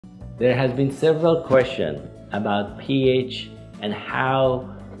There has been several questions about pH and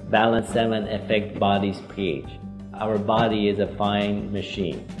how Balance7 affects body's pH. Our body is a fine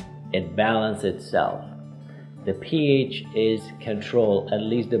machine. It balances itself. The pH is controlled, at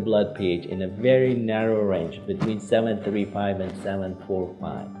least the blood pH, in a very narrow range between 7.35 and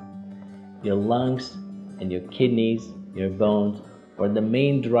 7.45. Your lungs and your kidneys, your bones, are the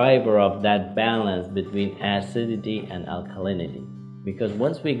main driver of that balance between acidity and alkalinity. Because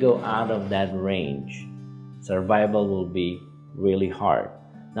once we go out of that range, survival will be really hard.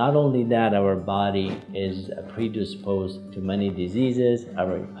 Not only that, our body is predisposed to many diseases,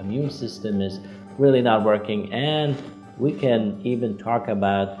 our immune system is really not working, and we can even talk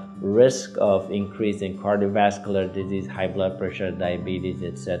about risk of increase in cardiovascular disease, high blood pressure, diabetes,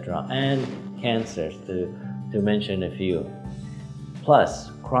 etc., and cancers, to mention a few.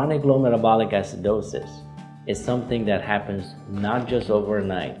 Plus, chronic low metabolic acidosis is something that happens not just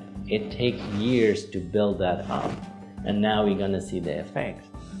overnight. It takes years to build that up, and now we're going to see the effects.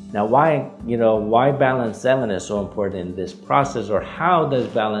 Now, why Balance7 is so important in this process, or how does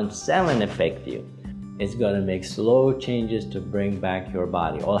Balance7 affect you? It's going to make slow changes to bring back your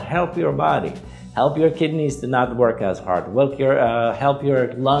body, or help your body, help your kidneys to not work as hard, help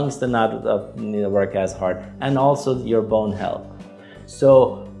your lungs to not work as hard, and also your bone health.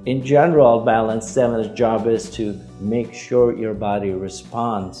 So in general, Balance7's job is to make sure your body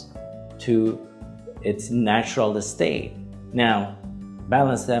responds to its natural state. Now,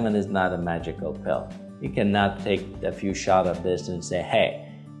 Balance7 is not a magical pill. You cannot take a few shots of this and say,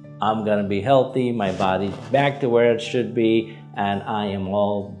 hey, I'm gonna be healthy, my body's back to where it should be, and I am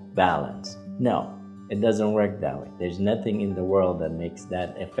all balanced. No, it doesn't work that way. There's nothing in the world that makes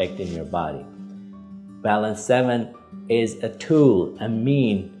that effect in your body. Balance7 is a tool, a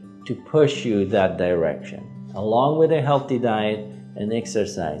mean to push you that direction. Along with a healthy diet and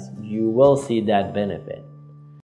exercise, you will see that benefit.